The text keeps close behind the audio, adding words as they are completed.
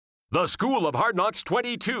The School of Hard Knocks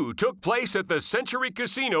 22 took place at the Century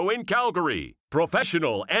Casino in Calgary.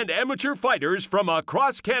 Professional and amateur fighters from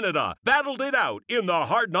across Canada battled it out in the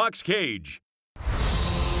Hard Knocks cage.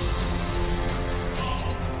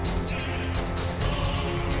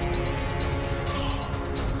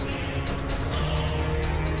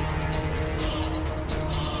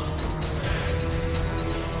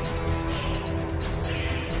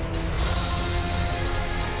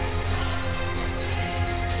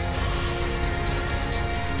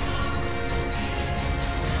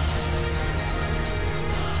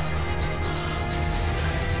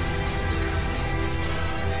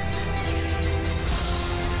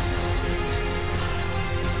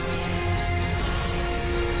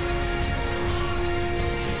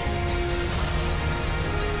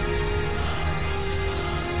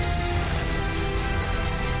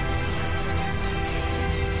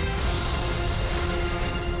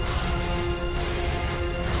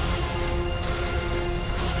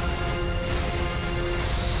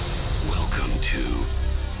 To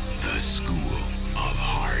the School of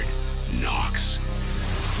Hard Knocks.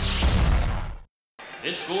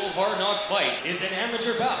 This School of Hard Knocks fight is an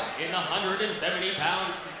amateur bout in the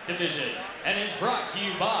 170-pound division and is brought to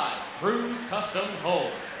you by Cruz Custom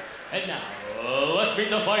Homes. And now, let's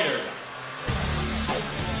meet the fighters.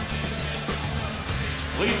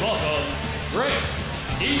 Please welcome Greg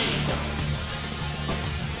Steve.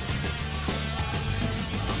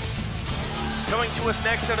 Coming to us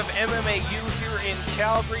next out of MMAU here in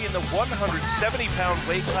Calgary in the 170-pound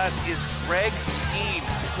weight class is Greg Steen,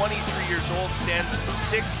 23 years old, stands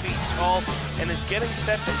 6 feet tall, and is getting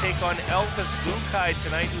set to take on Elvis Bukai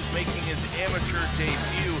tonight, who's making his amateur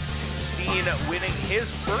debut. Steen winning his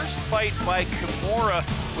first fight by Kimura,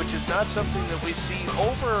 which is not something that we see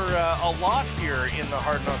over a lot here in the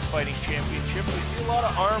Hard Knocks Fighting Championship. We see a lot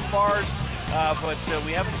of arm bars, but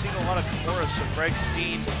we haven't seen a lot of Kimura, so Greg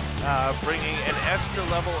Steen bringing an extra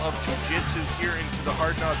level of jiu-jitsu here into the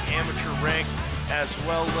Hard Knock amateur ranks, as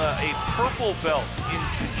well a purple belt in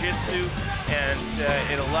jiu-jitsu, and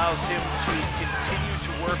it allows him to continue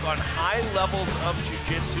to work on high levels of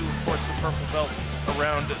jiu-jitsu. Of course, the purple belt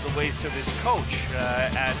around the waist of his coach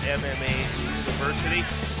at MMA University.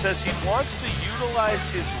 Says he wants to utilize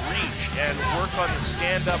his reach and work on the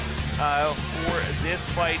stand-up for this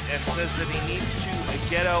fight, and says that he needs to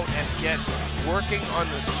get out and get working on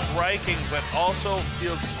the striking, but also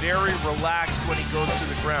feels very relaxed when he goes to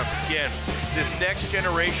the ground. Again, this next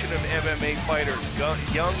generation of MMA fighters,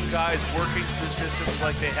 young guys working through systems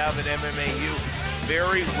like they have at MMAU,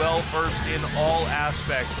 very well versed in all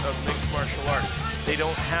aspects of mixed martial arts. They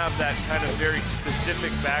don't have that kind of very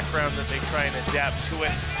specific background that they try and adapt to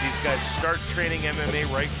it. These guys start training MMA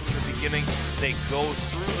right from the beginning. They go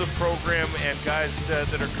through the program, and guys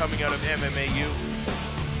that are coming out of MMAU,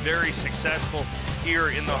 very successful here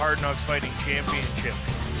in the Hard Knocks Fighting Championship.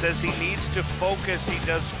 Says he needs to focus, he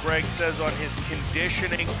does, Greg says, on his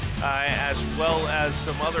conditioning as well as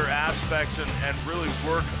some other aspects, and really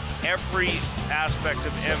work every aspect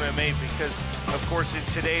of MMA, because of course in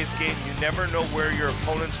today's game you never know where your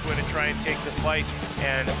opponent's going to try and take the fight,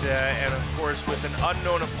 and of course with an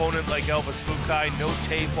unknown opponent like Elvis Bukai, no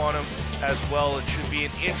tape on him as well, it should be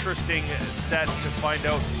an interesting set to find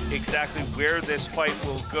out exactly where this fight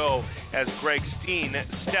will go as Greg Steen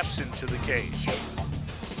steps into the cage.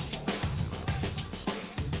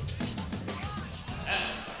 And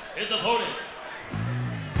his opponent,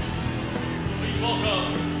 please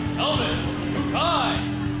welcome Elvis Bukai.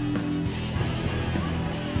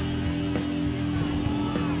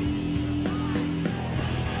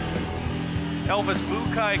 Elvis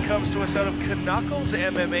Bukai comes to us out of Knuckles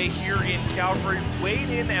MMA here in Calgary, weighed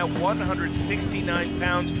in at 169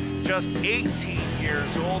 pounds, just 18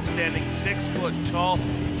 years old, standing 6 foot tall.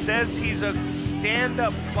 Says he's a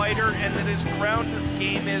stand-up fighter and that his ground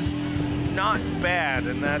game is not bad,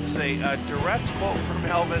 and that's a direct quote from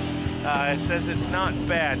Elvis. Says it's not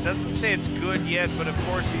bad. Doesn't say it's good yet, but of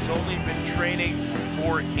course he's only been training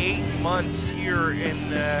for 8 months here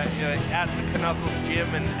in at the Knuckles gym,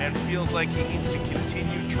 and feels like he needs to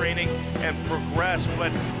continue training and progress.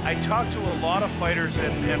 But I talked to a lot of fighters,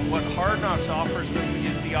 and what Hard Knocks offers them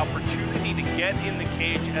is the opportunity to get in the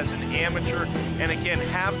cage as an amateur, and again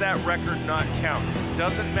have that record not count.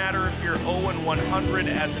 Doesn't matter if you're 0-100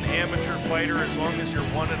 as an amateur fighter, as long as you're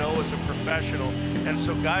 1-0 as a professional. And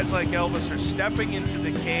so guys like Elvis are stepping into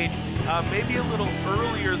the cage maybe a little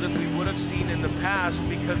earlier than we would have seen in the past,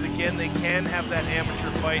 because again, they can have that amateur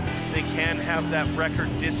fight, they can have that record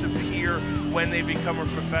disappear when they become a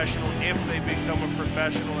professional, if they become a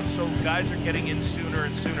professional, and so guys are getting in sooner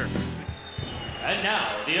and sooner. And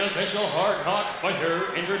now, the official Hard Knocks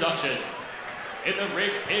fighter introductions. In the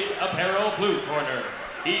Rig Pig Apparel blue corner,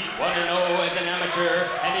 he's 1-0 as an amateur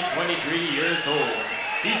and is 23 years old.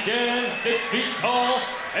 He stands 6 feet tall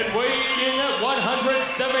and weighed in at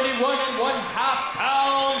 171.5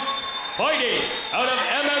 pounds. Fighting out of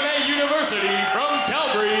MMA University from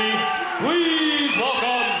Calgary, please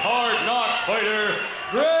welcome Hard Knocks fighter,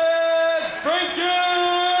 Greg Frankenstein!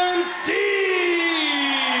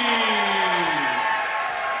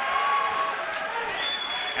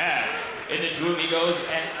 And in the Two Amigos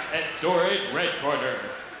at Storage red corner,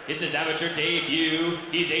 it's his amateur debut.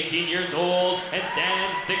 He's 18 years old and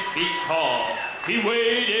stands 6 feet tall. He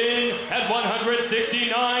weighed in at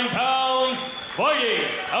 169 pounds. Fighting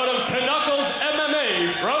out of Knuckles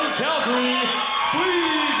MMA from Calgary,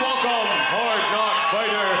 please welcome Hard Knocks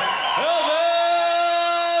fighter,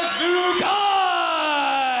 Elvis Vukai!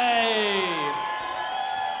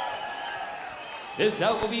 This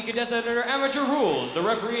bout will be contested under amateur rules. The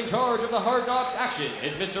referee in charge of the Hard Knocks action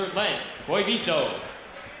is Mr. Len Coivisto.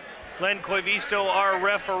 Len Coivisto, our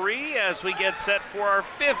referee, as we get set for our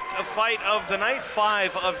 5th fight of the night,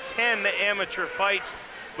 5 of 10 amateur fights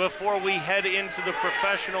before we head into the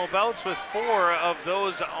professional bouts, with 4 of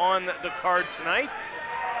those on the card tonight.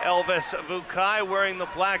 Elvis Vukai wearing the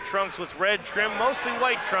black trunks with red trim, mostly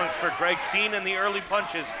white trunks for Greg Steen, and the early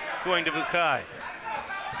punches going to Vukai.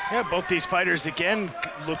 Yeah, both these fighters again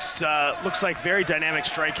looks like very dynamic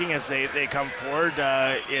striking as they come forward.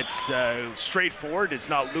 It's straightforward. It's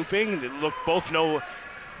not looping. They both know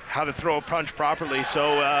how to throw a punch properly.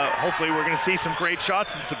 So hopefully we're going to see some great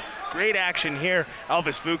shots and some great action here.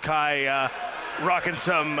 Elvis Vukai rocking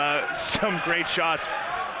some great shots.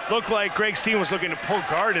 Looked like Greg Steen was looking to pull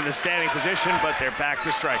guard in the standing position, but they're back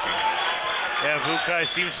to striking. Yeah, Vukai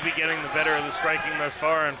seems to be getting the better of the striking thus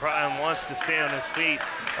far and wants to stay on his feet.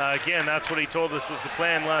 Again, that's what he told us was the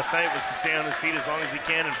plan last night, was to stay on his feet as long as he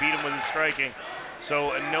can and beat him with his striking.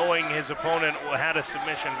 So knowing his opponent had a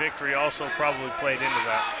submission victory also probably played into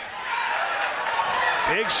that.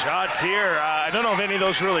 Big shots here. I don't know if any of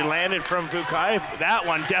those really landed from Vukai. That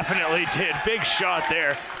one definitely did. Big shot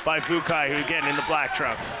there by Vukai, who again in the black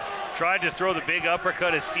trunks. Tried to throw the big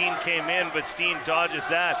uppercut as Steen came in, but Steen dodges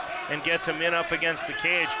that and gets him in up against the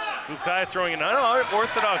cage. Vukai throwing an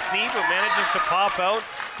unorthodox knee, but manages to pop out.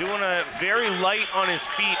 Doing a very light on his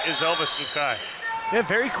feet is Elvis Vukai. Yeah,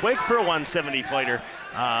 very quick for a 170 fighter.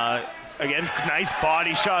 Again, nice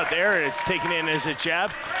body shot there. It's taken in as a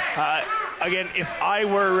jab. Again, if I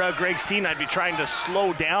were Greg Steen, I'd be trying to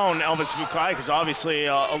slow down Elvis Vukai, because obviously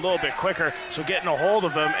a little bit quicker. So getting a hold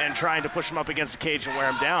of him and trying to push him up against the cage and wear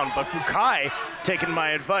him down. But Vukai taking my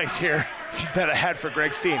advice here that I had for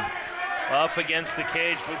Greg Steen. Up against the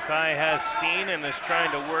cage, Vukai has Steen and is trying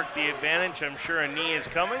to work the advantage. I'm sure a knee is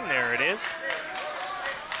coming. There it is.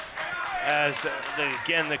 As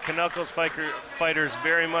again, the Knuckles fighters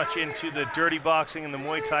very much into the dirty boxing and the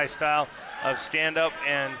Muay Thai style of stand-up,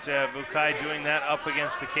 and Vukai doing that up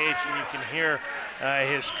against the cage, and you can hear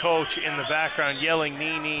his coach in the background yelling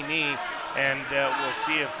knee, knee, knee, and we'll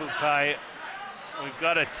see if Vukai, we've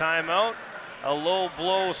got a timeout, a low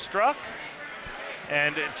blow struck,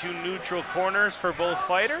 and 2 neutral corners for both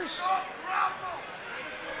fighters.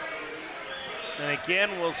 And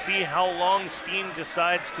again, we'll see how long Steen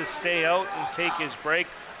decides to stay out and take his break.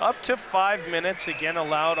 Up to 5 minutes, again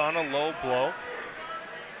allowed on a low blow.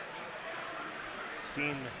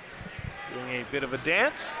 Steen doing a bit of a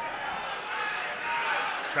dance.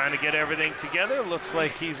 Trying to get everything together. Looks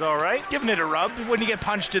like he's all right. Giving it a rub. When you get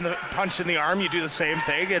punched in the arm, you do the same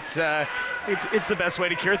thing. It's the best way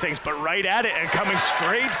to cure things. But right at it and coming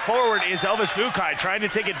straight forward is Elvis Vukai, trying to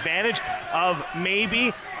take advantage of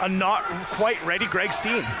maybe a not quite ready Greg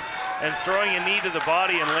Steen. And throwing a knee to the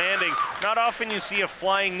body and landing. Not often you see a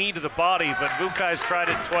flying knee to the body, but Vukai's tried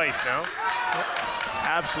it twice now.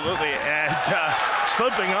 Absolutely, and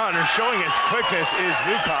slipping on or showing his quickness is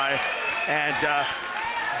Vukai, and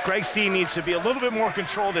Greg Steen needs to be a little bit more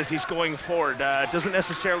controlled as he's going forward. Doesn't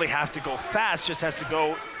necessarily have to go fast, just has to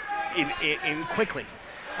go in quickly.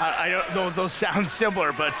 I don't know if those sound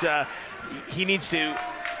similar, but he needs to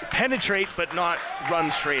penetrate but not run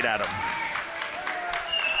straight at him.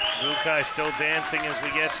 Vukai still dancing as we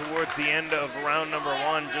get towards the end of round number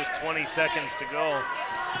 1, just 20 seconds to go.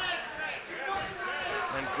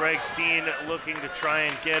 And Greg Steen looking to try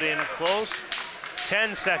and get in close.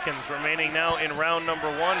 10 seconds remaining now in round number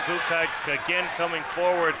 1. Vukai again coming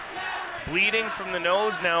forward, bleeding from the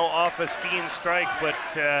nose now off a Steen strike, but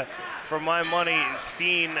for my money,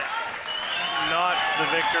 Steen not the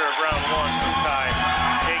victor of round 1. Vukai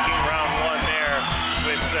taking round 1 there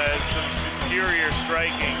with some superior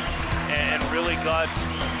striking and really got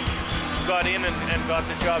in and got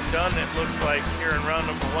the job done, it looks like, here in round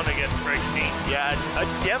number 1 against Greg Steen. Yeah,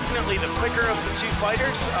 definitely the quicker of the two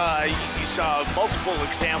fighters. You saw multiple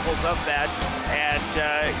examples of that, and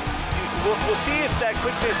we'll see if that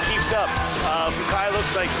quickness keeps up. Bukai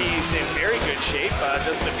looks like he's in very good shape.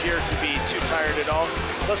 Doesn't appear to be too tired at all.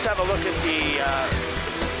 Let's have a look at the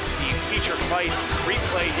feature fights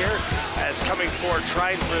replay here, as coming forward,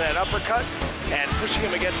 trying for that uppercut, and pushing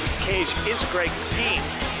him against his cage is Greg Steen.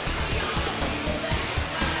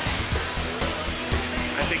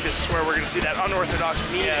 I think this is where we're going to see that unorthodox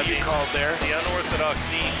knee that you called there. The unorthodox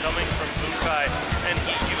knee coming from Bukai, and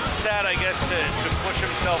he used that, I guess, to push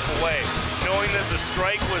himself away, knowing that the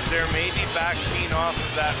strike was there, maybe back Steen off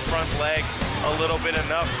of that front leg a little bit,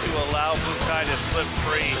 enough to allow Bukai to slip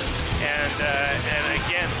free. And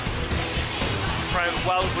again,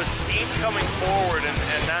 while it was Steen coming forward,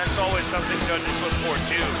 and that's always something judges look for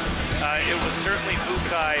too, it was certainly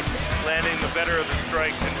Bukai landing the better of the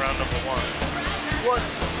strikes in round number 1. Well,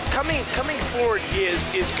 coming forward is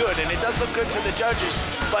good, and it does look good to the judges,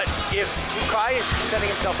 but if Bukai is setting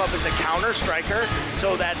himself up as a counter striker,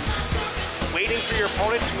 so that's waiting for your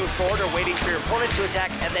opponent to move forward or waiting for your opponent to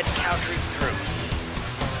attack and then countering through.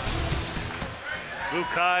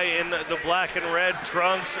 Bukai in the black and red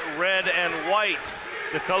trunks, red and white,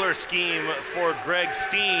 the color scheme for Greg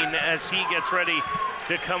Steen as he gets ready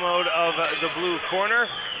to come out of the blue corner.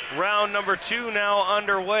 Round number 2 now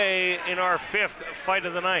underway in our 5th fight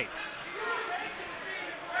of the night.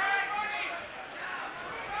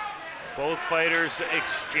 Both fighters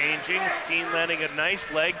exchanging. Steen landing a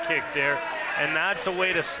nice leg kick there, and that's a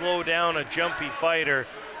way to slow down a jumpy fighter,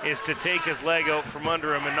 is to take his leg out from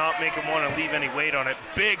under him and not make him want to leave any weight on it.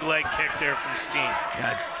 Big leg kick there from Steen.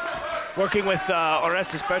 God. Working with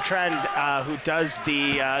Orestes Bertrand, who does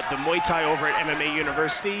the Muay Thai over at MMA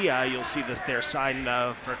University. You'll see their sign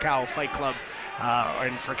for Cal Fight Club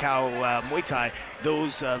and for Cal Muay Thai.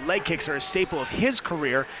 Those leg kicks are a staple of his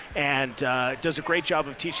career, and does a great job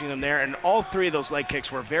of teaching them there. And all 3 of those leg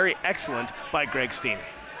kicks were very excellent by Greg Steen.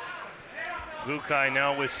 Bukai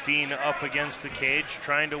now with Steen up against the cage,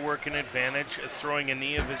 trying to work an advantage, throwing a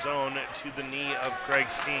knee of his own to the knee of Greg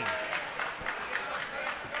Steen.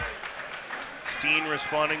 Steen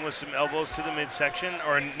responding with some elbows to the midsection,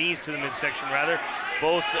 or knees to the midsection rather.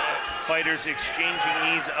 Both fighters exchanging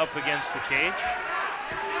knees up against the cage.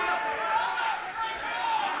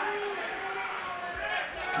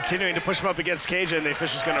 Continuing to push him up against cage, and the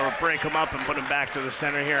official's going to break him up and put him back to the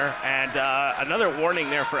center here. And another warning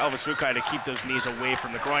there for Elvis Bukai to keep those knees away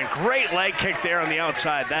from the groin. Great leg kick there on the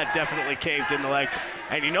outside. That definitely caved in the leg.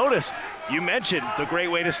 And you notice, you mentioned the great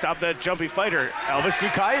way to stop that jumpy fighter. Elvis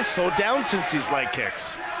Bukai is slowed down since these leg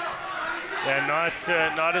kicks. Yeah,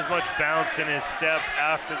 not as much bounce in his step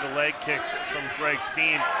after the leg kicks from Greg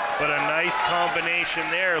Steen, but a nice combination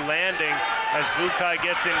there, landing as Bukai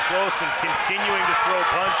gets in close and continuing to throw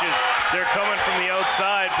punches. They're coming from the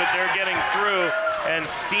outside, but they're getting through, and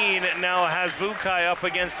Steen now has Bukai up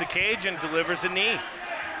against the cage and delivers a knee.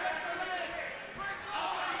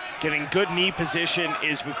 Getting good knee position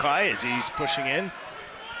is Bukai as he's pushing in.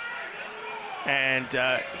 And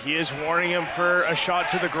he is warning him for a shot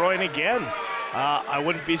to the groin again. I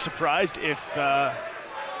wouldn't be surprised if he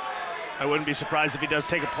does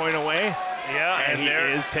take a point away. Yeah, and he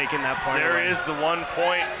is taking that point away. There is the 1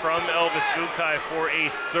 point from Elvis Bukai for a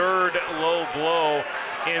 3rd low blow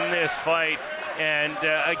in this fight. And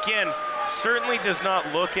again, certainly does not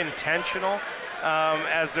look intentional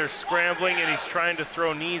as they're scrambling and he's trying to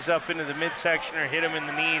throw knees up into the midsection or hit him in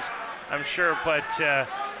the knees, I'm sure, but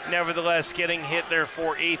nevertheless, getting hit there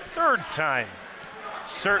for a 3rd time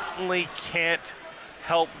certainly can't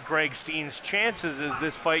help Greg Steen's chances as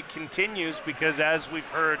this fight continues, because as we've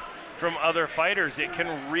heard from other fighters, it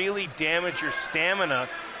can really damage your stamina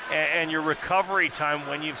and your recovery time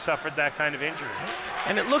when you've suffered that kind of injury.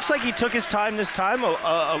 And it looks like he took his time this time,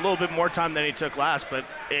 a little bit more time than he took last, but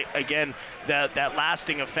again, that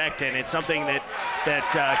lasting effect, and it's something that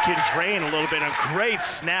can drain a little bit. A great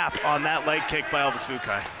snap on that leg kick by Elvis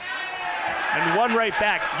Bukai. And one right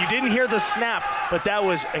back. You didn't hear the snap, but that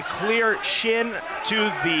was a clear shin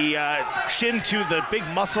to the big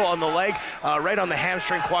muscle on the leg, right on the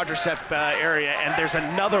hamstring quadricep area, and there's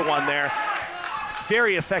another one there.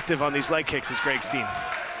 Very effective on these leg kicks is Greg Steen.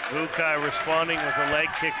 Bukai responding with a leg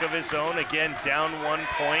kick of his own, again down 1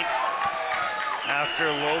 point after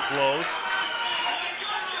low blows.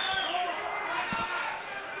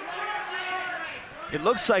 It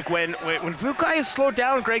looks like when Vukai is slowed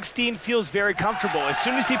down, Greg Steen feels very comfortable. As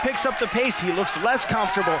soon as he picks up the pace, he looks less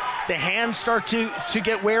comfortable. The hands start to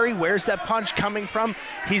get wary. Where's that punch coming from?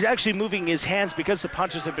 He's actually moving his hands because the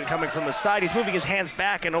punches have been coming from the side. He's moving his hands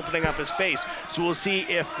back and opening up his face. So we'll see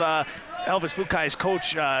if Elvis Vukai's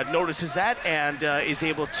coach notices that and is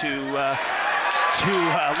able to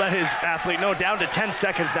let his athlete know. Down to 10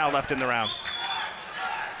 seconds now left in the round.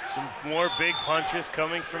 Some more big punches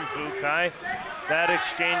coming from Vukai. That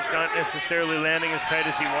exchange not necessarily landing as tight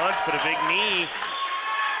as he wants, but a big knee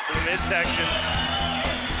to the midsection.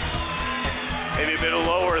 Maybe a bit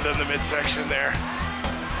lower than the midsection there.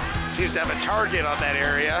 Seems to have a target on that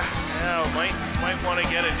area. Yeah, might want to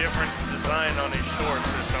get a different design on his shorts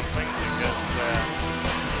or something, because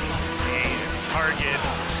his target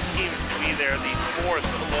seems to be there, the fourth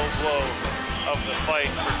low blow of the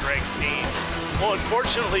fight for Greg Steen. Well,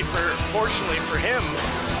 unfortunately for him,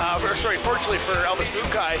 fortunately for Elvis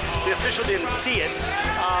Vukai, the official didn't see it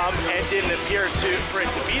and didn't appear for it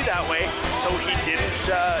to be that way. So he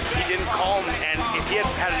didn't call him. And if he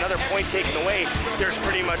had another point taken away, there's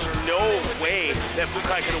pretty much no way that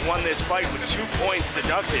Vukai could have won this fight with 2 points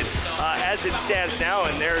deducted. As it stands now,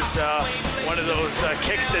 and there's one of those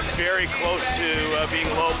kicks that's very close to being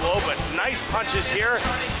low blow, but nice punches here.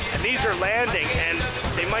 And these are landing, and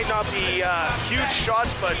they might not be huge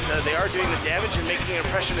shots, but they are doing the damage and making an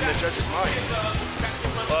impression in the judges' minds.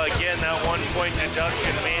 Well, again, that 1 point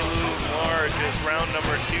deduction may loom large as round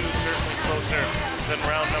number 2 certainly closer than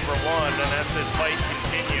round number 1. And as this fight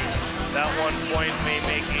continues, that 1 point may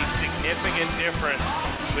make a significant difference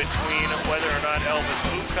between whether or not Elvis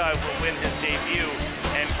Vukai will win his debut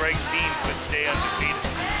and Greg Steen could stay undefeated.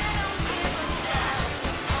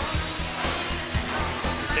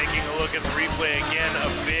 Taking a look at the replay again, a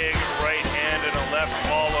big right hand and a left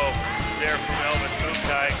follow there from Elvis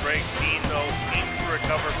Vukai. Greg Steen, though, seemed to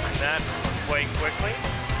recover from that quite quickly.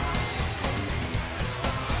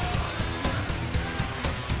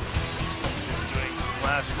 Just doing some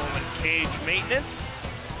last moment cage maintenance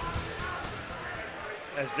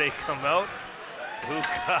as they come out.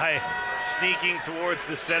 Vukai sneaking towards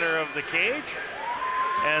the center of the cage.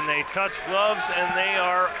 And they touch gloves and they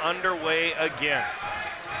are underway again.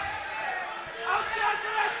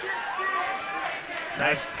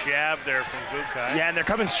 Nice jab there from Vukai. Yeah, and they're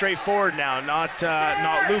coming straight forward now, not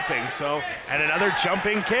looping. So, and another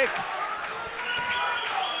jumping kick.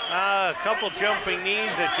 A couple jumping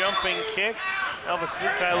knees, a jumping kick. Elvis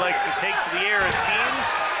Vukai likes to take to the air, it seems.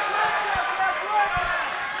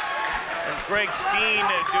 And Greg Steen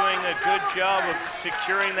doing a good job of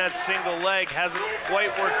securing that single leg. Hasn't quite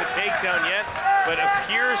worked the takedown yet, but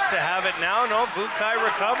appears to have it now. No, Vukai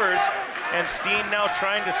recovers. And Steen now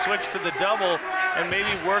trying to switch to the double and maybe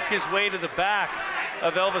work his way to the back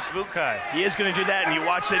of Elvis Vukai. He is going to do that, and you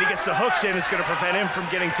watch that he gets the hooks in. It's going to prevent him from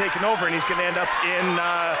getting taken over, and he's going to end up in,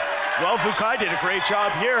 well, Vukai did a great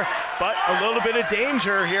job here, but a little bit of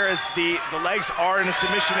danger here as the legs are in a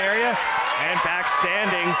submission area, and back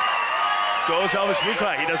standing goes Elvis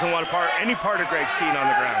Vukai. He doesn't want any part of Greg Steen on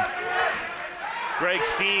the ground. Greg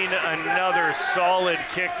Steen, another solid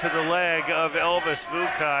kick to the leg of Elvis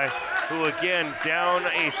Vukai, who again down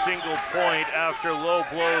a single point after low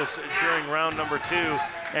blows during round number 2.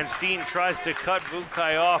 And Steen tries to cut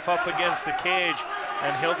Vukai off up against the cage,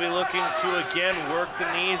 and he'll be looking to again work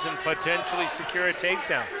the knees and potentially secure a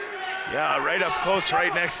takedown. Yeah, right up close,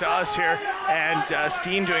 right next to us here. And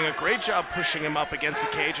Steen doing a great job pushing him up against the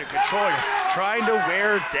cage and controlling him, trying to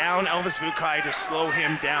wear down Elvis Vukai to slow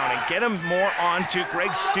him down and get him more onto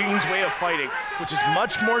Greg Steen's way of fighting, which is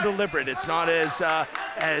much more deliberate. It's not as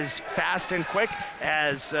fast and quick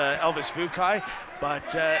as Elvis Vukai.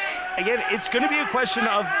 But again, it's going to be a question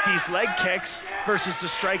of these leg kicks versus the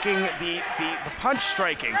striking, the punch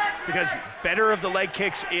striking, because better of the leg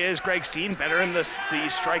kicks is Greg Steen, better in the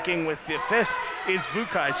striking with the fists is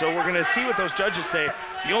Vukai. So we're going to see what those judges say.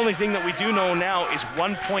 The only thing that we do know now is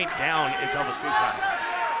 1 point down is Elvis Vukai.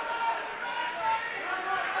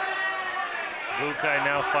 Vukai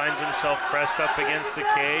now finds himself pressed up against the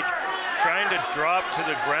cage, trying to drop to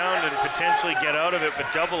the ground and potentially get out of it, but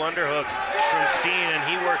double underhooks from Steen, and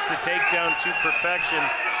he works the takedown to perfection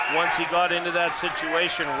once he got into that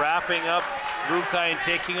situation, wrapping up Vukai and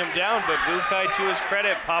taking him down, but Vukai, to his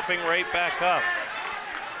credit, popping right back up.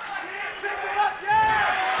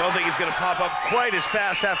 Don't think he's going to pop up quite as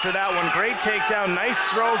fast after that one. Great takedown, nice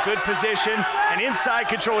throw, good position, and inside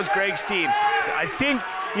control is Greg Steen. I think,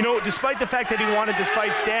 you know, despite the fact that he wanted this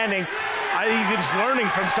fight standing, I think he's learning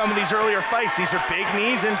from some of these earlier fights. These are big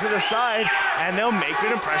knees into the side, and they'll make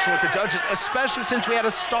an impression with the judges, especially since we had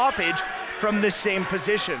a stoppage from this same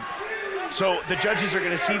position. So the judges are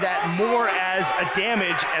going to see that more as a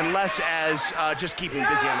damage and less as just keeping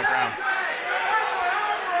busy on the ground.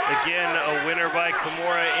 Again, a winner by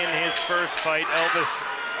Kimura in his first fight. Elvis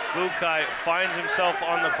Bukai finds himself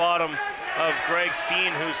on the bottom of Greg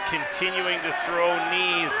Steen, who's continuing to throw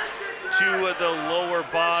knees to the lower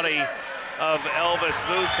body of Elvis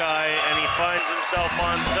Bukai, and he finds himself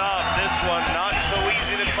on top. This one not so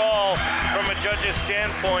easy to call from a judge's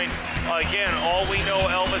standpoint. Again, all we know,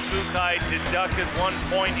 Elvis Bukai deducted 1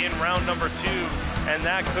 point in round number 2, and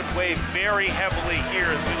that could weigh very heavily here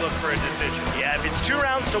as we look for a decision. Yeah, if it's 2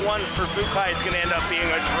 rounds to 1 for Bukai, it's going to end up being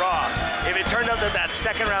a draw. If it turned out that that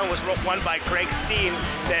second round was won by Greg Steen,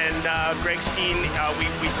 then Greg Steen,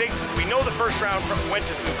 we know the first round went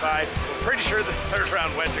to Bukai. We're pretty sure the third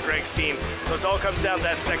round went to Greg Steen. So it all comes down to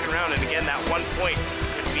that second round, and again, that 1 point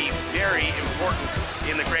could be very important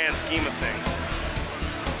in the grand scheme of things.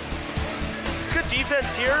 It's good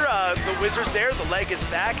defense here. The Wizard's there. The leg is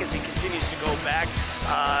back as he continues to go back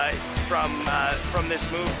from this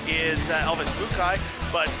move is Elvis Bukai,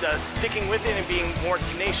 but sticking with it and being more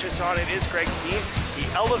tenacious on it is Greg Steen. He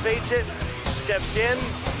elevates it, steps in,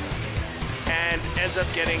 and ends up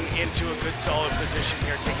getting into a good solid position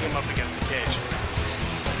here, taking him up against the cage.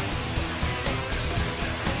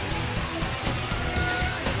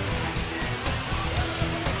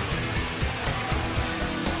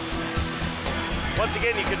 Once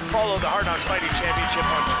again, you can follow the Hard Knocks Fighting Championship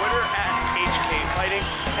on Twitter at HK Fighting.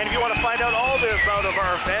 And if you want to find out all about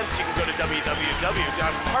our events, you can go to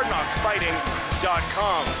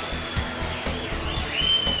www.hardknocksfighting.com.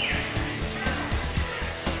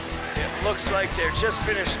 It looks like they're just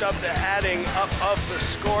finished up the adding up of the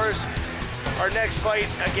scores. Our next fight,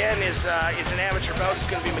 again, is an amateur bout. It's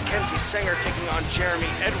going to be Mackenzie Singer taking on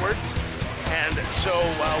Jeremy Edwards. And so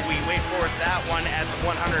we wait for that one at the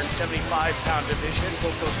 175-pound division.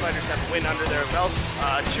 Both those fighters have a win under their belt.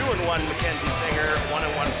 2-1 Mackenzie Singer,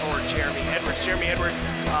 1-1 for Jeremy Edwards. Jeremy Edwards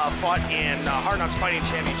fought in Hard Knocks Fighting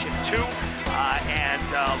Championship 2 and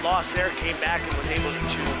lost there, came back and was able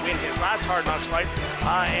to win his last Hard Knocks fight.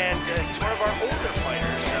 And he's one of our older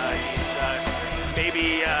fighters. He's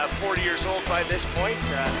maybe 40 years old by this point.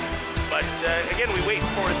 But again, we wait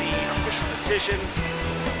for the official decision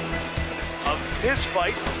of his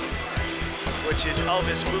fight, which is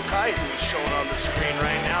Elvis Bukai, who's shown on the screen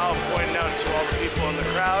right now, pointing out to all the people in the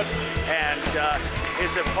crowd. And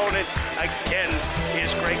his opponent, again,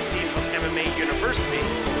 is Greg Steen from MMA University.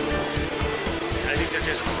 And I think they're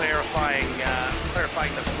just clarifying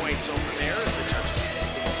the points over there, the judges.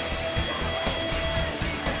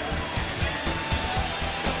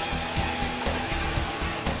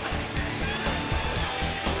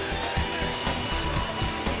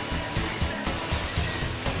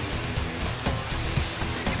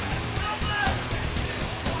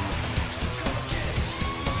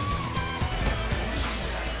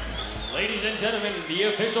 Ladies and gentlemen, the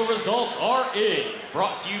official results are in,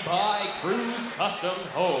 brought to you by Cruz Custom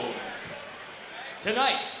Homes.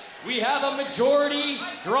 Tonight, we have a majority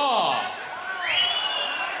draw.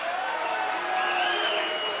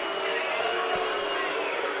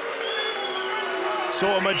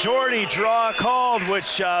 So a majority draw called,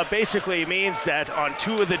 which basically means that on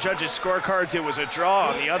 2 of the judges' scorecards it was a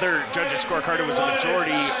draw. On the other judges' scorecard it was a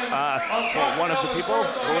majority for one of the people.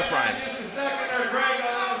 Go with Ryan. Just a second there, Greg.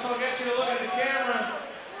 So I'll get you to look at the camera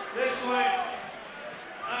this way.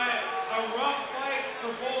 A rough fight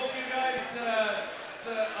for both you guys. A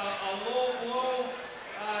low blow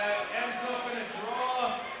ends up in a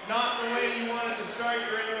draw. Not the way you wanted to start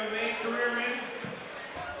your MMA career, maybe?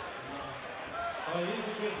 Oh, he's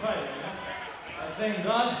a good fighter, you know? I thank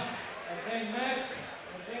God, I thank Max, I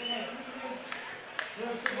thank my teammates.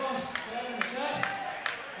 First of all, shot and shot.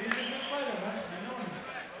 He's a good fighter, man. I know him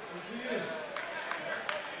for 2 years.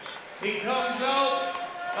 He comes out,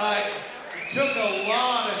 took a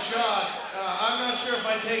lot of shots. I'm not sure if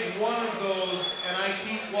I take one of those and I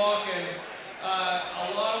keep walking.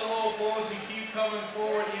 A lot of low blows, you keep coming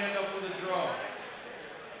forward, you end up with a draw.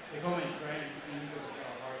 They call me Frank because I've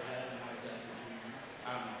got a hard head and not exactly beating.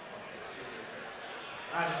 I don't know. It's stupid.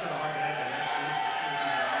 I just got a hard head and I see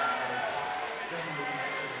losing my arms, so definitely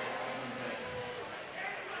connected with a problem, but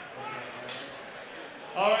wasn't that hard.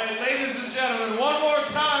 All right, ladies and gentlemen, one more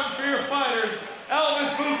time for your fighters,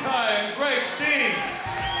 Elvis Bukai and Greg Steen.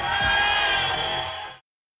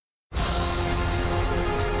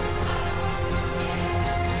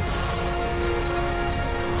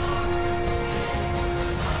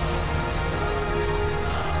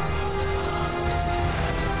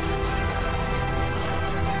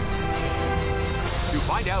 To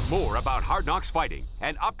find out more about Hard Knocks Fighting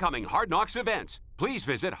and upcoming Hard Knocks events, please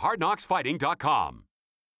visit hardknocksfighting.com.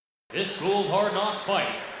 This School of Hard Knocks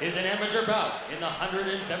fight is an amateur bout in the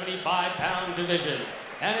 175-pound division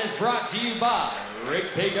and is brought to you by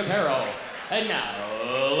Rick Pig Apparel. And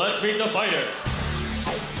now, let's meet the fighters.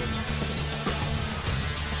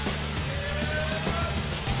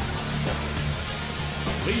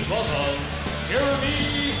 Please welcome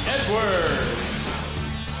Jeremy Edwards.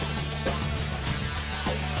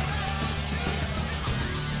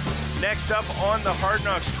 Next up on the Hard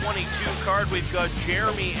Knocks 22 card, we've got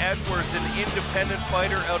Jeremy Edwards, an independent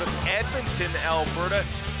fighter out of Edmonton, Alberta,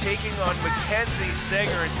 taking on Mackenzie Sanger.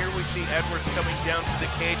 And here we see Edwards coming down to the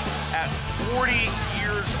cage at 40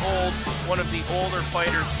 years old, one of the older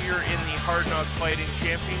fighters here in the Hard Knocks Fighting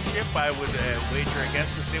Championship. I would wager, I guess,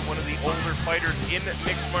 to say one of the older fighters in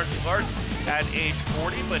mixed martial arts at age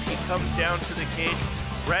 40, but he comes down to the cage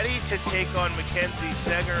ready to take on Mackenzie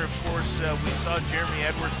Sanger. Of course, we saw Jeremy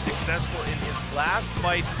Edwards successful in his last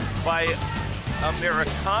fight by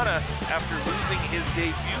Americana after losing his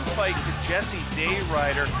debut fight to Jesse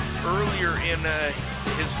Dayrider earlier in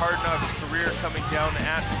his Hard Knocks career, coming down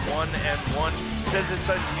at 1-1. Says it's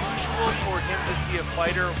unusual for him to see a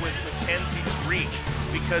fighter with Mackenzie's reach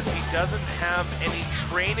because he doesn't have any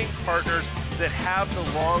training partners that have the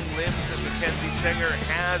long limbs that Mackenzie Sanger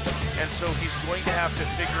has, and so he's going to have to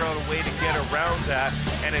figure out a way to get around that,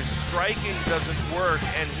 and his striking doesn't work,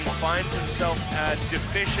 and he finds himself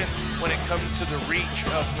deficient when it comes to the reach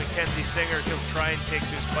of Mackenzie Sanger. He'll try and take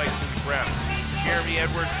this fight to the ground. Jeremy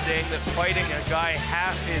Edwards saying that fighting a guy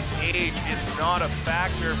half his age is not a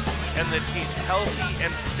factor, and that he's healthy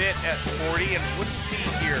and fit at 40 and wouldn't be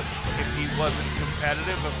here if he wasn't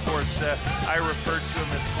competitive. Of course, I referred to him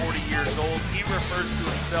as 40 years old. He refers to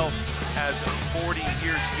himself as 40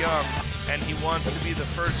 years young, and he wants to be the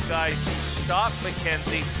first guy to stop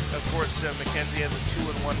Mackenzie. Of course, Mackenzie has a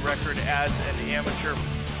 2-1 record as an amateur,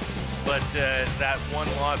 but that one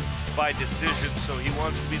loss by decision, so he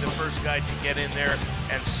wants to be the first guy to get in there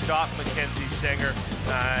and stop Mackenzie Sanger,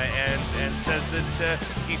 and says that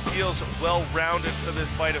he feels well-rounded for this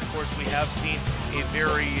fight. Of course, we have seen a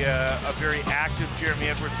very active Jeremy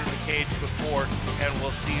Edwards in the cage before, and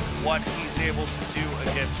we'll see what he's able to do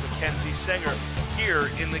against Mackenzie Sanger here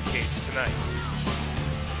in the cage tonight.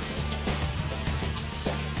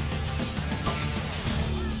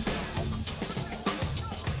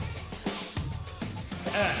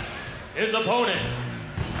 And his opponent,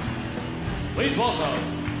 please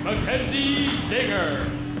welcome Mackenzie Sanger.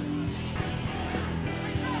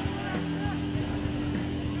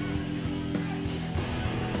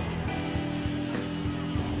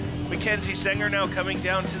 Mackenzie Sanger now coming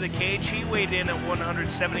down to the cage. He weighed in at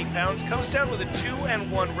 170 pounds, comes down with a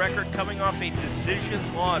 2-1 record, coming off a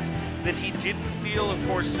decision loss that he didn't feel. Of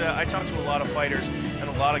course, I talked to a lot of fighters, and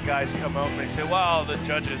a lot of guys come out and they say, well, the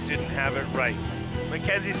judges didn't have it right.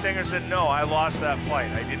 Mackenzie Sanger said, no, I lost that fight.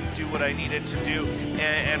 I didn't do what I needed to do.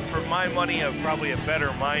 And for my money, I've probably a better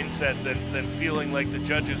mindset than feeling like the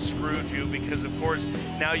judges screwed you, because, of course,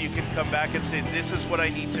 now you can come back and say, this is what I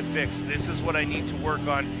need to fix, this is what I need to work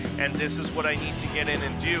on, and this is what I need to get in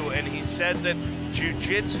and do. And he said that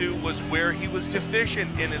jiu-jitsu was where he was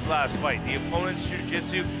deficient in his last fight. The opponent's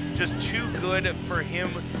jiu-jitsu just too good for him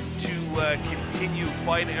to continue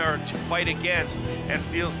fighting or to fight against, and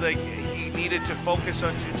feels like he needed to focus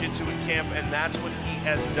on jiu-jitsu in camp, and that's what he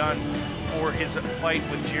has done for his fight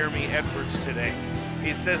with Jeremy Edwards today.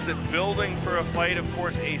 He says that building for a fight, of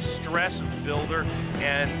course, a stress builder,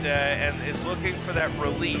 and is looking for that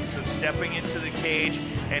release of stepping into the cage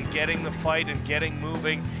and getting the fight and getting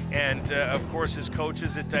moving. And of course, his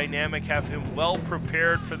coaches at Dynamic have him well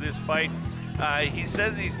prepared for this fight. He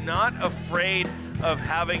says he's not afraid of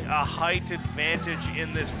having a height advantage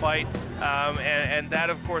in this fight, and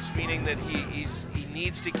that, of course, meaning that he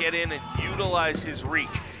needs to get in and utilize his reach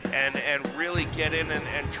and really get in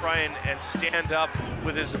and try and stand up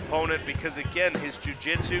with his opponent, because, again, his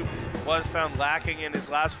jiu-jitsu was found lacking in his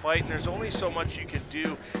last fight, and there's only so much you can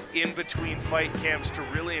do in between fight camps to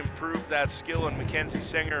really improve that skill. And Mackenzie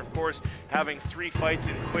Sanger, of course, having 3 fights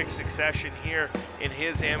in quick succession here in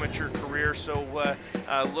his amateur career, so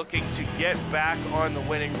looking to get back on the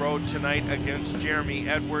winning road tonight against Jeremy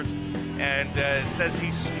Edwards. And says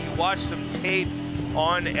he watched some tape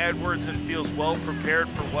on Edwards and feels well prepared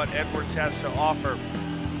for what Edwards has to offer.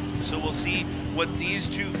 So we'll see what these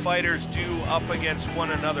two fighters do up against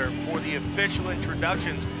one another. For the official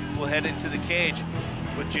introductions, we'll head into the cage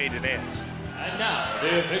with Jaden Nance. And now,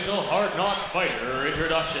 the official Hard Knocks fighter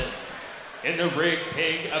introductions. In the Rig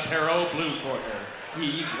Pig Apparel blue corner,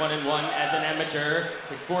 he's 1-1 as an amateur,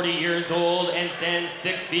 is 40 years old, and stands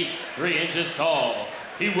 6 feet 3 inches tall.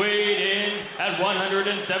 He weighed in at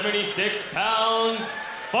 176 pounds,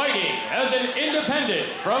 fighting as an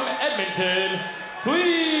independent from Edmonton.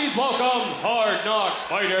 Please welcome Hard Knocks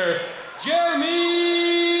fighter,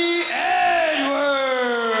 Jeremy Edwards.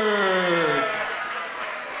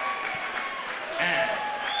 And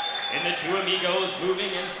in the Two Amigos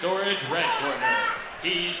Moving and Storage red corner,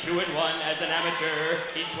 he's 2-1 as an amateur.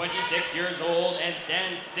 He's 26 years old and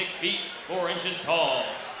stands 6 feet 4 inches tall.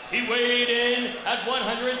 He weighed in at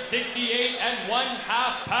 168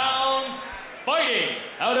 1/2 pounds, fighting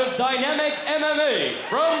out of Dynamic MMA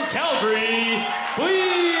from Calgary.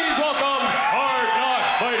 Please welcome Hard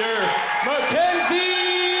Knocks fighter,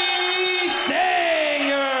 Mackenzie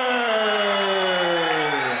Sanger.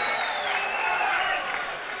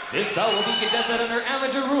 This bout will be contested under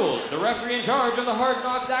amateur rules. The referee in charge of the Hard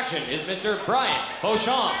Knocks action is Mr. Brian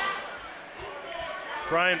Beauchamp.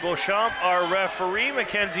 Brian Beauchamp, our referee.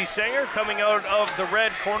 Mackenzie Sanger coming out of the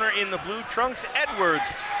red corner in the blue trunks.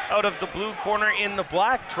 Edwards out of the blue corner in the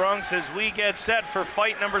black trunks as we get set for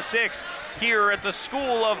fight number 6 here at the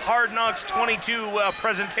School of Hard Knocks 22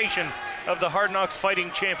 presentation of the Hard Knocks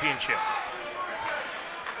Fighting Championship.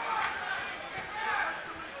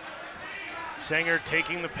 Sanger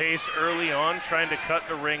taking the pace early on, trying to cut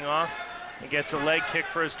the ring off, and gets a leg kick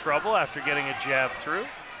for his trouble after getting a jab through.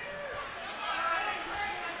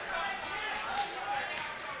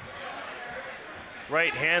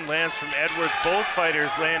 Right hand lands from Edwards. Both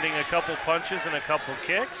fighters landing a couple punches and a couple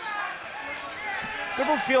kicks. They're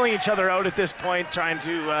both feeling each other out at this point, trying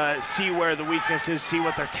to see where the weakness is, see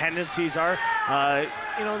what their tendencies are.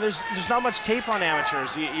 You know, there's not much tape on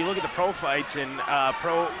amateurs. You look at the pro fights, and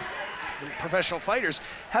professional fighters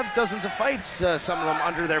have dozens of fights, some of them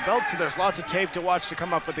under their belt, so there's lots of tape to watch to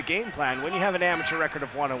come up with the game plan. When you have an amateur record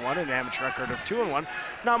of 1-1 and an amateur record of 2-1,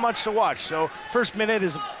 not much to watch. So first minute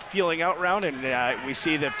is a feeling out round, and we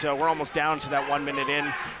see that we're almost down to that 1 minute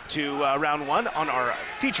in to round 1 on our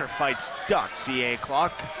featurefights.ca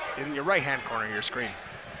clock in your right hand corner of your screen.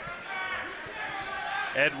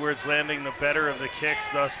 Edwards landing the better of the kicks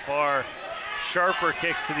thus far. Sharper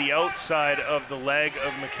kicks to the outside of the leg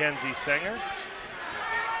of Mackenzie Sanger.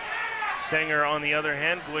 Sanger, on the other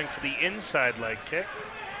hand, going for the inside leg kick.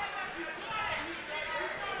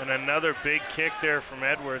 And another big kick there from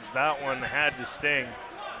Edwards. That one had to sting.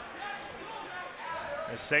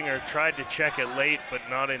 As Sanger tried to check it late, but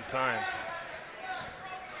not in time.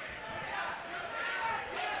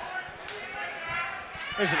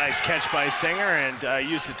 There's a nice catch by Sanger, and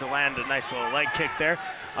used it to land a nice little leg kick there.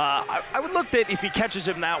 I would look that if he catches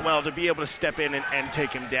him that well, to be able to step in and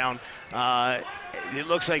take him down. It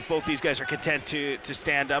looks like both these guys are content to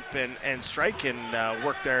stand up and strike and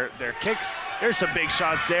work their kicks. There's some big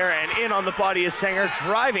shots there, and in on the body is Sanger,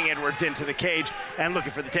 driving Edwards into the cage and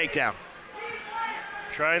looking for the takedown.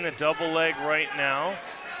 Trying the double leg right now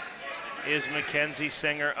is Mackenzie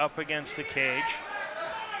Sanger up against the cage.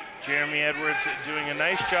 Jeremy Edwards doing a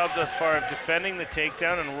nice job thus far of defending the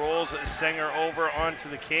takedown and rolls Sanger over onto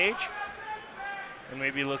the cage. And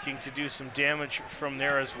maybe looking to do some damage from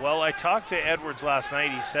there as well. I talked to Edwards last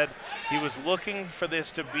night. He said he was looking for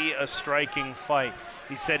this to be a striking fight.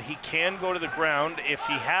 He said he can go to the ground if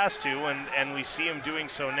he has to, and we see him doing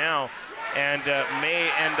so now. And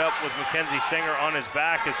may end up with Mackenzie Sanger on his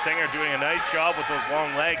back, as Sanger doing a nice job with those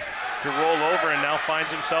long legs to roll over, and now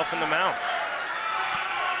finds himself in the mount.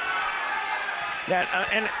 Yeah,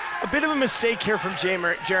 and a bit of a mistake here from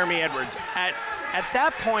Jeremy Edwards. At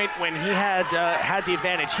that point, when he had the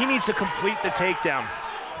advantage, he needs to complete the takedown.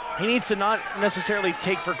 He needs to not necessarily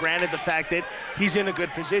take for granted the fact that he's in a good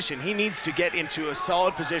position. He needs to get into a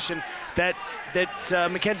solid position that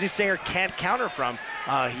Mackenzie Sanger can't counter from.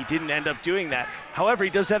 He didn't end up doing that. However, he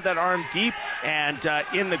does have that arm deep, and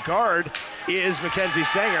in the guard is Mackenzie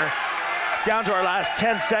Sanger. Down to our last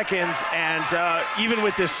 10 seconds, and even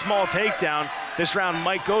with this small takedown, this round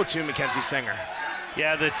might go to Mackenzie Sanger.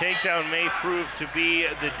 Yeah, the takedown may prove to be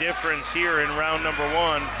the difference here in round number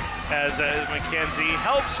 1, as Mackenzie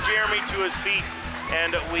helps Jeremy to his feet,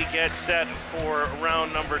 and we get set for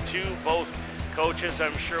round number 2. Both coaches,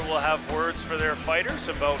 I'm sure, will have words for their fighters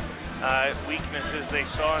about weaknesses they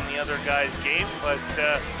saw in the other guy's game, but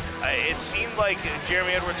it seemed like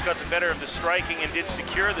Jeremy Edwards got the better of the striking and did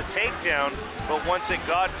secure the takedown, but once it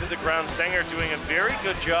got to the ground, Sanger doing a very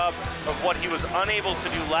good job of what he was unable to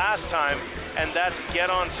do last time, and that's get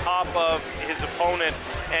on top of his opponent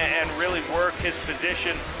and really work his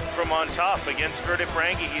position from on top. Against Gerdip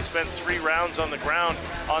Rangi, he spent 3 rounds on the ground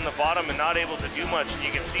on the bottom and not able to do much. And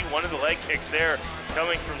you can see one of the leg kicks there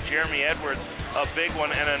coming from Jeremy Edwards, a big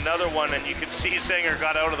one, and another one, and you can see Sanger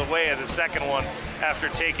got out of the way of the second one after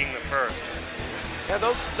taking the first. Yeah,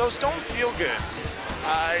 those don't feel good.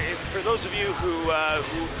 For those of you who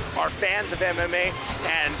are fans of MMA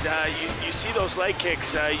and you see those leg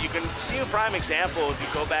kicks, you can see a prime example if you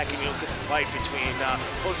go back and you look at the fight between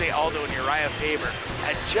Jose Aldo and Uriah Faber,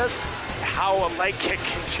 at just how a leg kick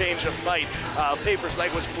can change a fight. Faber's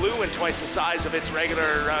leg was blue and twice the size of its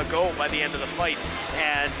regular goal by the end of the fight,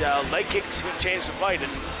 and leg kicks can change the fight.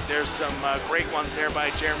 And there's some great ones there by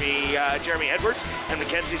Jeremy Edwards, and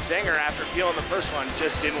Mackenzie Singer, after feeling the first one,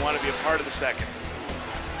 just didn't want to be a part of the second.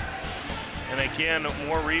 And again,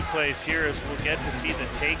 more replays here as we'll get to see the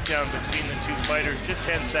takedown between the two fighters. Just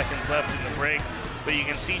 10 seconds left in the break. But you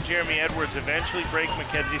can see Jeremy Edwards eventually break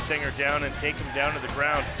Mackenzie Singer down and take him down to the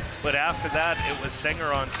ground. But after that, it was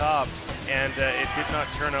Singer on top, and it did not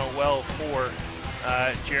turn out well for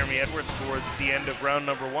Jeremy Edwards towards the end of round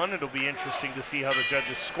number 1. It'll be interesting to see how the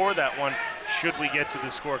judges score that one, should we get to the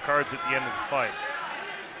scorecards at the end of the fight.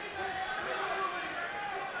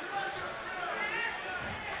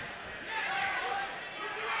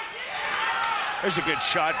 There's a good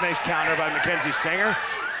shot. Nice counter by Mackenzie Singer.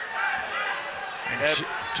 And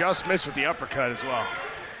just missed with the uppercut as well.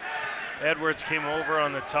 Edwards came over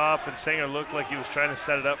on the top, and Singer looked like he was trying to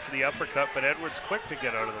set it up for the uppercut, but Edwards quick to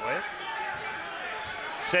get out of the way.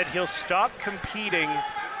 Said he'll stop competing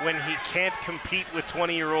when he can't compete with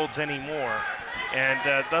 20-year-olds anymore.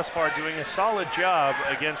 And thus far doing a solid job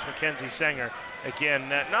against Mackenzie Singer. Again,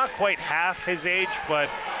 not quite half his age, but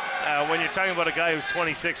when you're talking about a guy who's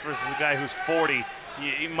 26 versus a guy who's 40,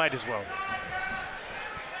 you might as well.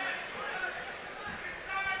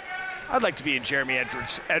 I'd like to be in Jeremy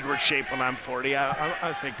Edwards shape when I'm 40.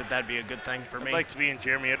 I think that'd be a good thing for me. I'd like to be in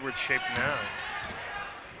Jeremy Edwards shape now.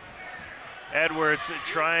 Edwards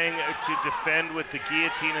trying to defend with the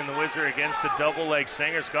guillotine and the whizzer against the double leg.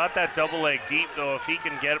 Singer's got that double leg deep, though. If he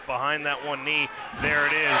can get it behind that one knee, there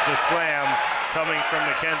it is, the slam coming from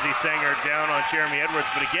Mackenzie Singer down on Jeremy Edwards.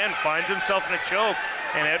 But again, finds himself in a choke,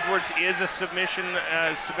 and Edwards is a submission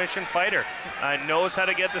fighter. Knows how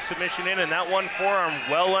to get the submission in, and that one forearm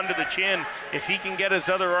well under the chin. If he can get his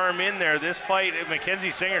other arm in there, this fight,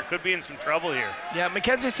 Mackenzie Singer could be in some trouble here. Yeah,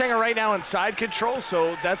 Mackenzie Singer right now in side control,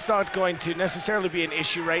 so that's not going to necessarily be an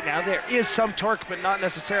issue right now. There is some torque, but not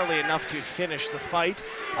necessarily enough to finish the fight.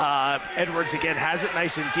 Edwards again has it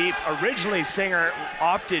nice and deep. Originally, Singer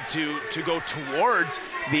opted to go towards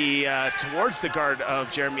the guard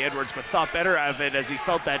of Jeremy Edwards, but thought better of it as he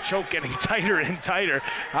felt that choke getting tighter and tighter.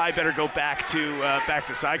 I better go back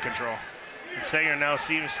to side control. And Singer now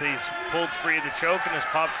seems he's pulled free of the choke and has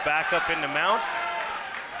popped back up into mount.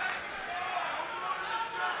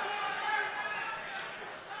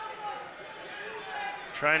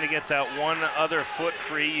 Trying to get that one other foot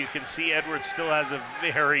free. You can see Edwards still has a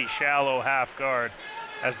very shallow half guard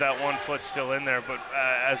as that one foot's still in there, but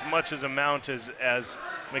as much as a mount as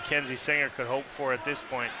Mackenzie Singer could hope for at this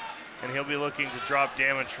point. And he'll be looking to drop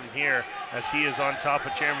damage from here as he is on top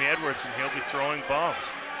of Jeremy Edwards, and he'll be throwing bombs.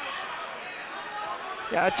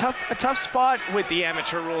 Yeah, a tough spot with the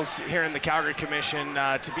amateur rules here in the Calgary Commission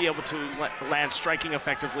to be able to land striking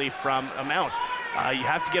effectively from a mount. You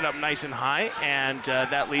have to get up nice and high, and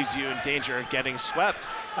that leaves you in danger of getting swept.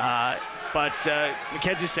 But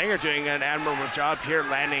Mackenzie Singer doing an admirable job here,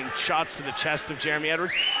 landing shots to the chest of Jeremy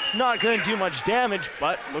Edwards. Not going to do much damage,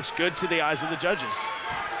 but looks good to the eyes of the judges.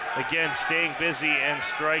 Again, staying busy and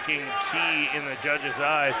striking key in the judges'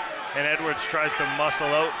 eyes. And Edwards tries to muscle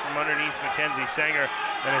out from underneath Mackenzie Singer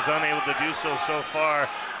and is unable to do so far.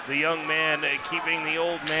 The young man keeping the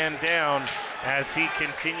old man down as he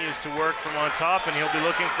continues to work from on top, and he'll be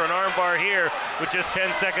looking for an armbar here with just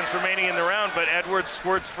 10 seconds remaining in the round, but Edwards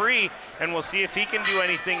squirts free, and we'll see if he can do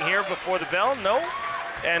anything here before the bell. No.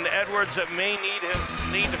 And Edwards may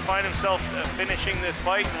need to find himself finishing this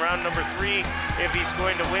fight in round number 3 if he's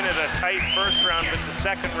going to win it a tight first round, but the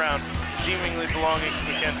second round seemingly belonging to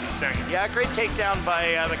Mackenzie Singer. Yeah, great takedown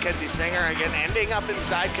by Mackenzie Singer. Again, ending up in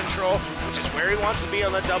side control, which is where he wants to be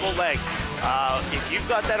on the double leg. If you've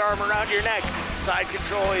got that arm around your neck, side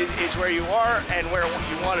control is where you are and where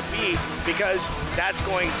you want to be, because that's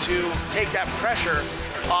going to take that pressure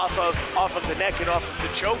off of the neck and off of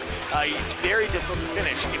the choke. It's very difficult to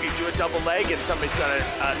finish. If you do a double leg and somebody's got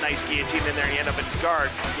a nice guillotine in there and you end up in his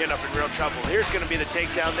guard, you end up in real trouble. Here's going to be the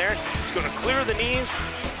takedown there. He's going to clear the knees,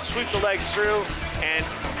 sweep the legs through, and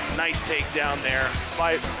nice takedown there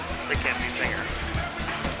by Mackenzie Singer.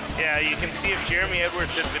 Yeah, you can see if Jeremy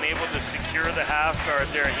Edwards had been able to secure the half guard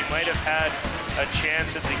there, he might have had a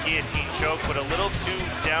chance at the guillotine choke, but a little too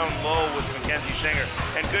down low was Mackenzie Singer.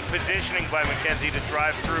 And good positioning by Mackenzie to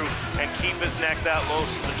drive through and keep his neck that low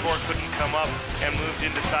so the torque couldn't come up, and moved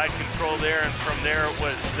into side control there. And from there it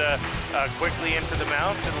was quickly into the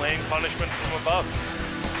mount and laying punishment from above.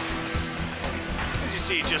 As you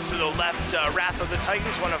see just to the left, Wrath of the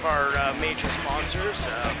Titans, one of our major sponsors.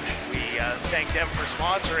 We thank them for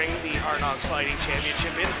sponsoring the Hard Knocks Fighting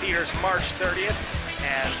Championship in theaters March 30th,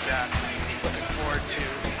 and looking forward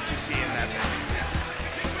to seeing that.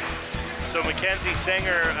 So Mackenzie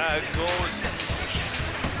Singer goes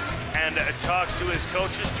and talks to his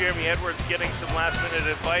coaches. Jeremy Edwards getting some last-minute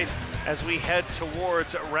advice as we head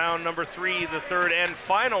towards round number 3, the third and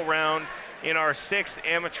final round in our 6th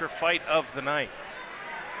amateur fight of the night.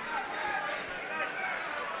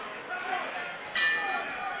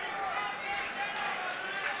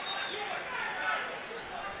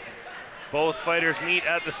 Both fighters meet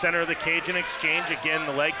at the center of the cage and exchange. Again,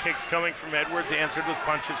 the leg kicks coming from Edwards, answered with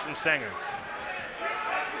punches from Singer.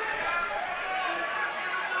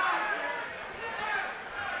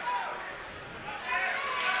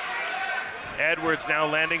 Edwards now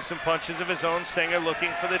landing some punches of his own. Singer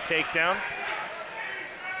looking for the takedown.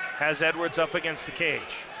 Has Edwards up against the cage.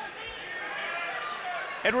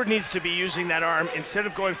 Edward needs to be using that arm. Instead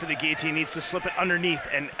of going for the guillotine, needs to slip it underneath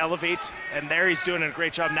and elevate. And there he's doing a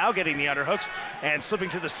great job now getting the underhooks. And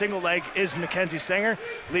slipping to the single leg is Mackenzie Singer,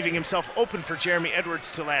 leaving himself open for Jeremy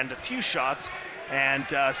Edwards to land a few shots. And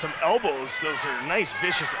some elbows. Those are nice,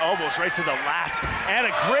 vicious elbows right to the lat. And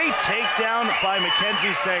a great takedown by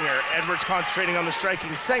Mackenzie Singer. Edwards concentrating on the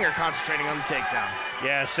striking, Singer concentrating on the takedown.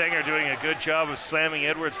 Yeah, Singer doing a good job of slamming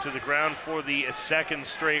Edwards to the ground for the second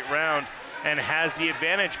straight round, and has the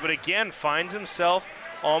advantage, but again finds himself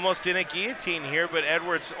almost in a guillotine here, but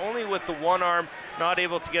Edwards only with the one arm, not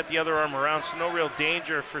able to get the other arm around, so no real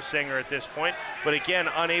danger for Singer at this point, but again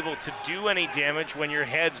unable to do any damage when your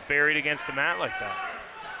head's buried against the mat like that.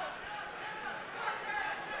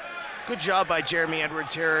 Good job by Jeremy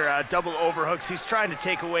Edwards here, double overhooks. He's trying to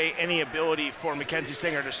take away any ability for Mackenzie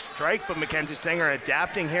Singer to strike, but Mackenzie Singer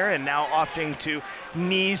adapting here and now opting to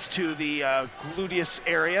knees to the gluteus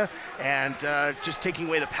area and just taking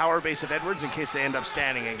away the power base of Edwards in case they end up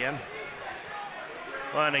standing again.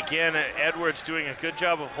 Well, and again, Edwards doing a good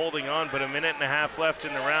job of holding on, but a minute and a half left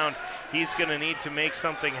in the round. He's going to need to make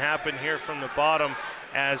something happen here from the bottom,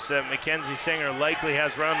 as Mackenzie Singer likely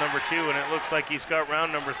has round number 2, and it looks like he's got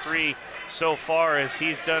round number 3 so far, as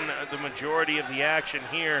he's done the majority of the action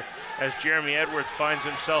here, as Jeremy Edwards finds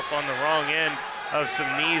himself on the wrong end of some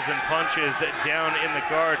knees and punches down in the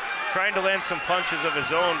guard, trying to land some punches of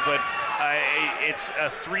his own, but it's a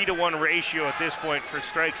 3-to-1 ratio at this point for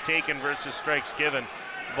strikes taken versus strikes given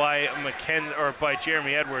by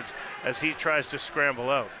Jeremy Edwards as he tries to scramble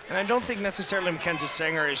out. And I don't think necessarily Mackenzie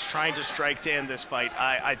Singer is trying to strike to end this fight.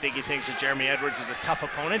 I think he thinks that Jeremy Edwards is a tough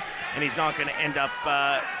opponent, and he's not going to end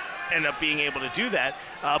up being able to do that.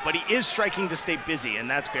 But he is striking to stay busy, and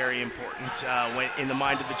that's very important in the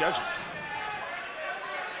mind of the judges.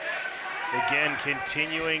 Again,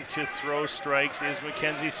 continuing to throw strikes is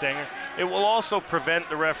Mackenzie Singer. It will also prevent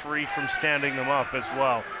the referee from standing them up as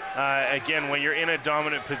well. Again, when you're in a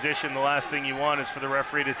dominant position, the last thing you want is for the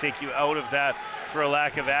referee to take you out of that for a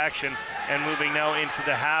lack of action. And moving now into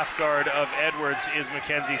the half guard of Edwards is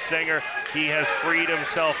Mackenzie Singer. He has freed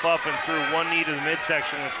himself up and threw one knee to the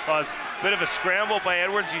midsection, which caused a bit of a scramble by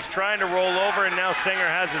Edwards. He's trying to roll over, and now Singer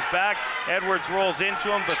has his back. Edwards rolls into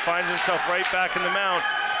him, but finds himself right back in the mount.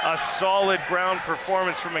 A solid ground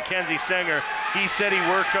performance from Mackenzie Singer. He said he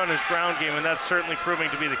worked on his ground game, and that's certainly proving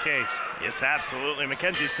to be the case. Yes, absolutely.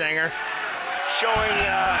 Mackenzie Singer showing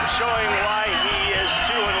why he is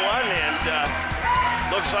 2-1,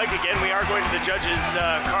 and looks like, again, we are going to the judges'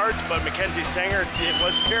 cards, but Mackenzie Singer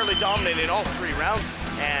was fairly dominant in all 3 rounds,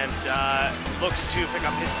 and looks to pick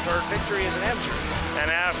up his 3rd victory as an amateur. And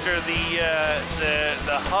after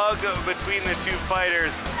the hug between the 2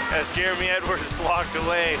 fighters, as Jeremy Edwards walked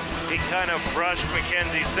away, he kind of brushed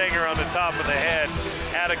Mackenzie Singer on the top of the head.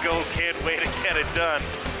 Had a go, kid, way to get it done.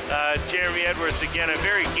 Jeremy Edwards, again, a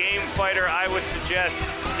very game fighter. I would suggest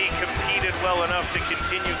he competed well enough to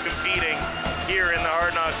continue competing here in the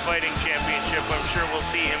Hard Knocks Fighting Championship. I'm sure we'll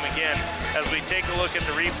see him again as we take a look at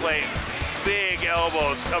the replay. Big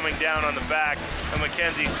elbows coming down on the back of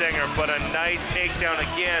Mackenzie Singer, but a nice takedown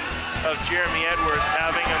again of Jeremy Edwards,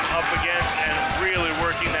 having him up against and really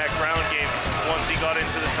working that ground game once he got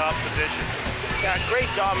into the top position. great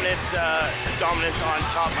dominance on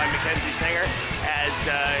top by Mackenzie Sanger as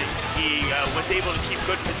he was able to keep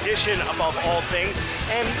good position above all things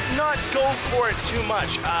and not go for it too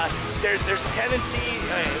much. There's a tendency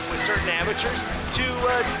with certain amateurs to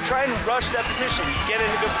try and rush that position, get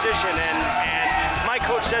into good position, and my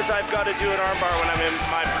coach says I've got to do an armbar when I'm in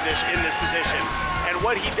my position, in this position. And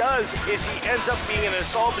what he does is he ends up being in a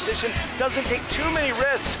solid position, doesn't take too many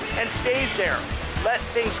risks, and stays there. Let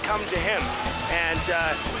things come to him. And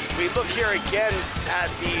we look here again at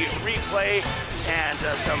the replay and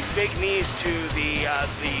some big knees to the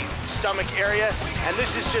stomach area. And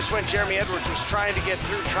this is just when Jeremy Edwards was trying to get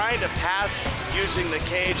through, trying to pass using the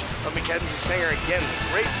cage. But Mackenzie Sanger, again,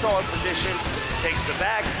 great solid position, takes the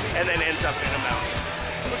back, and then ends up in a mount.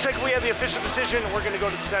 Looks like we have the official decision. We're going to go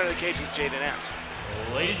to the center of the cage with Jaden Nance.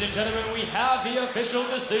 Ladies and gentlemen, we have the official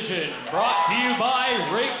decision brought to you by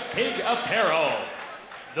Rig Pig Apparel.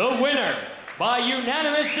 The winner by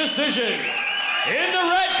unanimous decision in the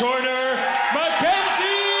red corner, Mackenzie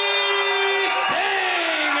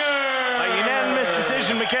Sanger. By unanimous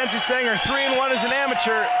decision, Mackenzie Sanger, 3-1 as an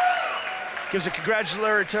amateur. Gives a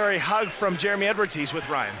congratulatory hug from Jeremy Edwards. He's with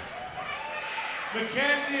Ryan.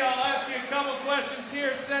 Mackenzie, I'll ask you a couple questions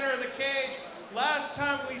here, center of the cage. Last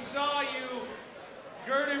time we saw you,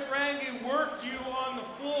 Gurdit Rangi worked you on the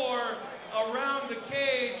floor around the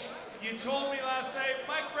cage. You told me last night,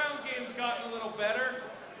 my ground game's gotten a little better.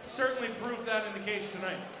 Certainly proved that in the cage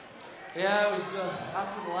tonight. Yeah, it was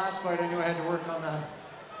after the last fight, I knew I had to work on that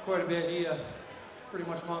quite a bit. He pretty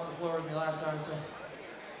much mopped the floor with me last time, so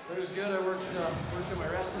but it was good. I worked on my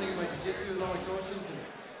wrestling and my jiu-jitsu with all my coaches, and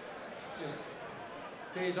just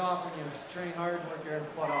pays off when you train hard and work your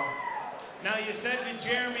butt off. Now you said to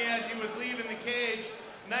Jeremy as he was leaving the cage,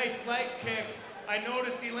 nice leg kicks. I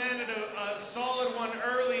noticed he landed a solid one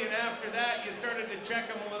early, and after that you started to check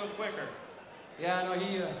him a little quicker. Yeah, no,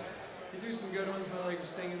 he threw some good ones. My leg was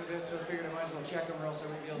stinging a bit, so I figured I might as well check him or else I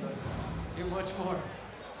wouldn't be able to do much more.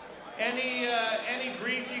 Any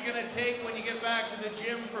grief you gonna take when you get back to the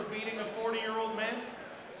gym for beating a 40-year-old man?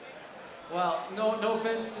 Well, no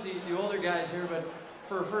offense to the older guys here, but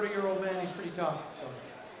for a 40-year-old man, he's pretty tough, so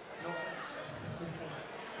no offense.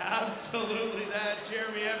 Absolutely that.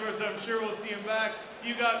 Jeremy Edwards, I'm sure we'll see him back.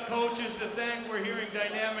 You got coaches to thank. We're hearing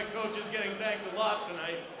dynamic coaches getting thanked a lot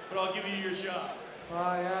tonight, but I'll give you your shot.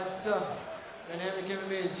 Yeah, it's dynamic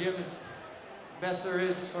MMA. The gym is the best there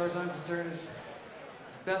is, as far as I'm concerned. It's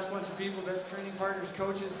the best bunch of people, best training partners,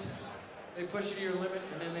 coaches. They push you to your limit,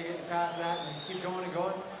 and then they get you past that, and you just keep going and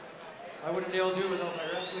going. I wouldn't be able to do it without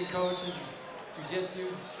my wrestling coaches, jiu-jitsu,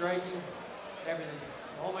 striking, everything.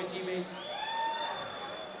 All my teammates.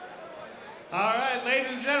 All right,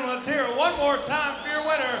 ladies and gentlemen, let's hear it one more time for your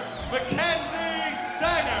winner, Mackenzie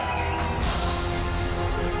Sanger.